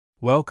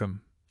Welcome,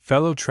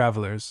 fellow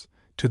travelers,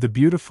 to the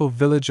beautiful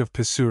village of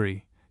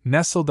Pissouri,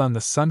 nestled on the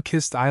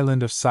sun-kissed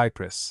island of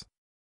Cyprus.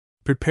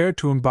 Prepare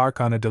to embark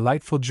on a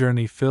delightful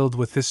journey filled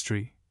with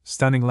history,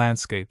 stunning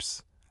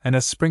landscapes, and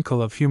a sprinkle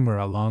of humor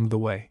along the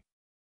way.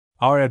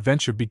 Our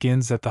adventure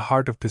begins at the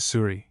heart of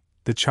Pissouri,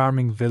 the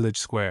charming village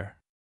square.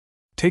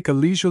 Take a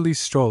leisurely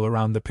stroll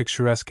around the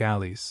picturesque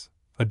alleys,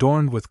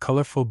 adorned with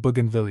colorful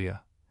bougainvillea,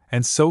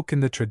 and soak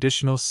in the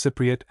traditional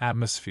Cypriot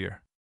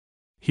atmosphere.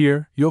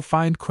 Here, you'll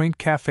find quaint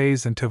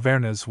cafes and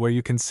tavernas where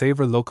you can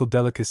savor local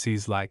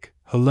delicacies like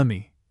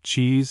halloumi,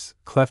 cheese,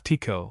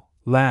 kleftiko,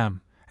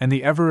 lamb, and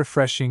the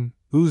ever-refreshing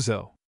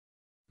ouzo.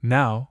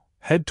 Now,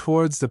 head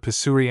towards the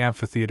Pissouri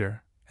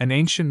Amphitheater, an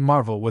ancient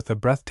marvel with a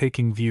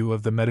breathtaking view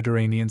of the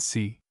Mediterranean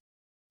Sea.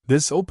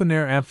 This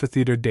open-air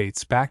amphitheater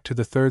dates back to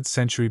the 3rd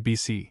century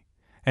BC,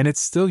 and it's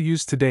still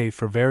used today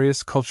for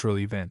various cultural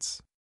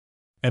events.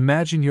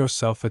 Imagine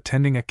yourself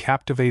attending a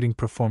captivating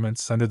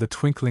performance under the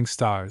twinkling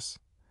stars.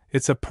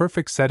 It's a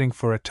perfect setting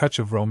for a touch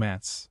of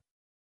romance.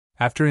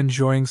 After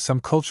enjoying some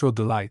cultural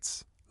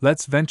delights,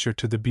 let's venture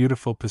to the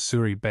beautiful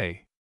Pissouri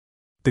Bay.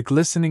 The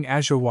glistening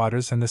azure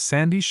waters and the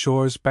sandy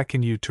shores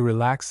beckon you to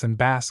relax and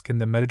bask in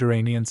the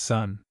Mediterranean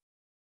sun.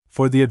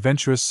 For the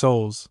adventurous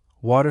souls,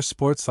 water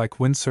sports like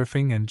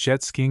windsurfing and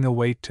jet skiing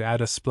await to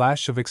add a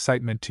splash of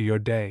excitement to your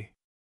day.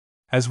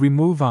 As we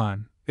move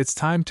on, it's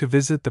time to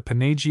visit the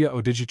Panagia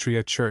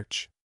Odigitria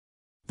Church.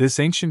 This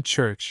ancient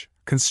church,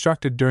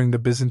 constructed during the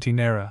Byzantine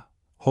era,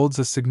 holds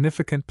a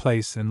significant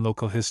place in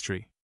local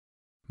history.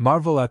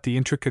 Marvel at the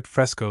intricate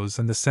frescoes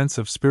and the sense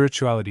of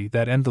spirituality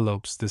that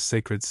envelopes this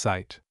sacred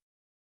site.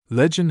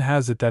 Legend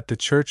has it that the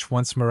church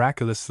once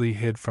miraculously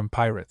hid from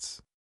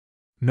pirates.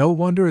 No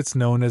wonder it's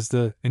known as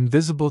the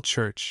Invisible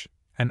Church,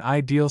 an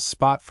ideal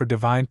spot for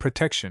divine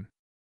protection.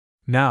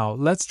 Now,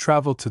 let's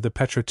travel to the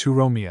Petra tou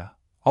Romia,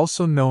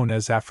 also known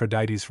as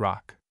Aphrodite's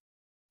Rock.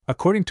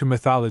 According to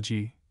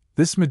mythology,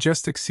 this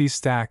majestic sea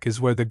stack is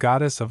where the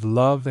goddess of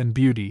love and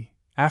beauty,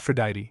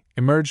 Aphrodite,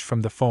 emerged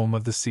from the foam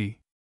of the sea.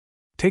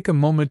 Take a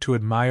moment to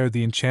admire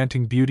the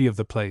enchanting beauty of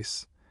the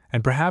place,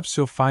 and perhaps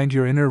you'll find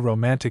your inner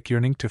romantic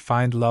yearning to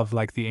find love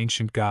like the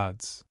ancient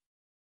gods.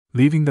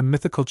 Leaving the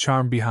mythical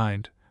charm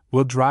behind,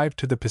 we'll drive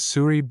to the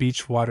Pissouri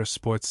Beach Water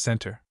Sports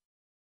Center.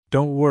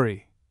 Don't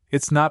worry,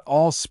 it's not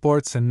all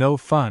sports and no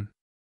fun.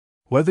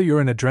 Whether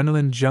you're an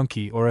adrenaline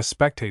junkie or a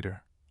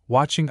spectator,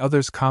 watching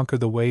others conquer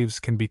the waves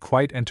can be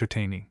quite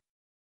entertaining.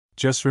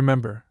 Just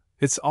remember,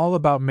 it's all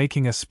about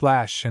making a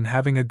splash and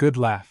having a good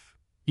laugh,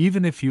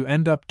 even if you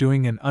end up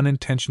doing an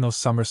unintentional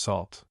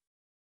somersault.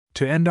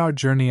 To end our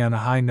journey on a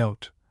high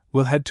note,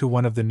 we'll head to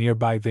one of the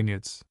nearby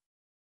vineyards.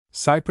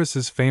 Cyprus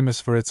is famous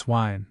for its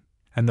wine,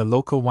 and the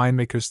local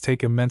winemakers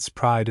take immense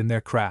pride in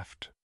their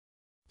craft.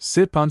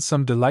 Sip on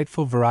some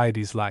delightful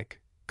varieties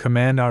like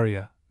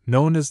Commandaria,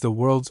 known as the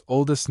world's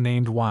oldest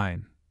named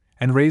wine,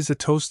 and raise a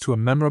toast to a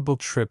memorable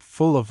trip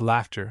full of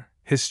laughter,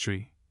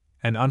 history,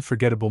 and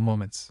unforgettable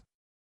moments.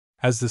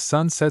 As the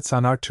sun sets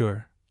on our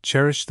tour,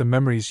 cherish the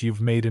memories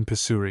you've made in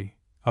Pissouri,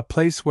 a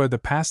place where the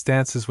past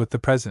dances with the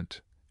present,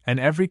 and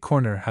every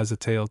corner has a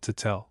tale to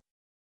tell.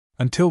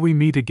 Until we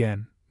meet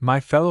again, my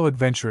fellow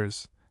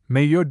adventurers,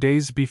 may your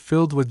days be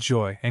filled with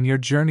joy and your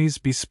journeys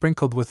be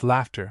sprinkled with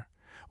laughter,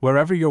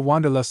 wherever your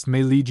wanderlust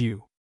may lead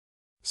you.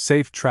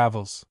 Safe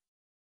travels.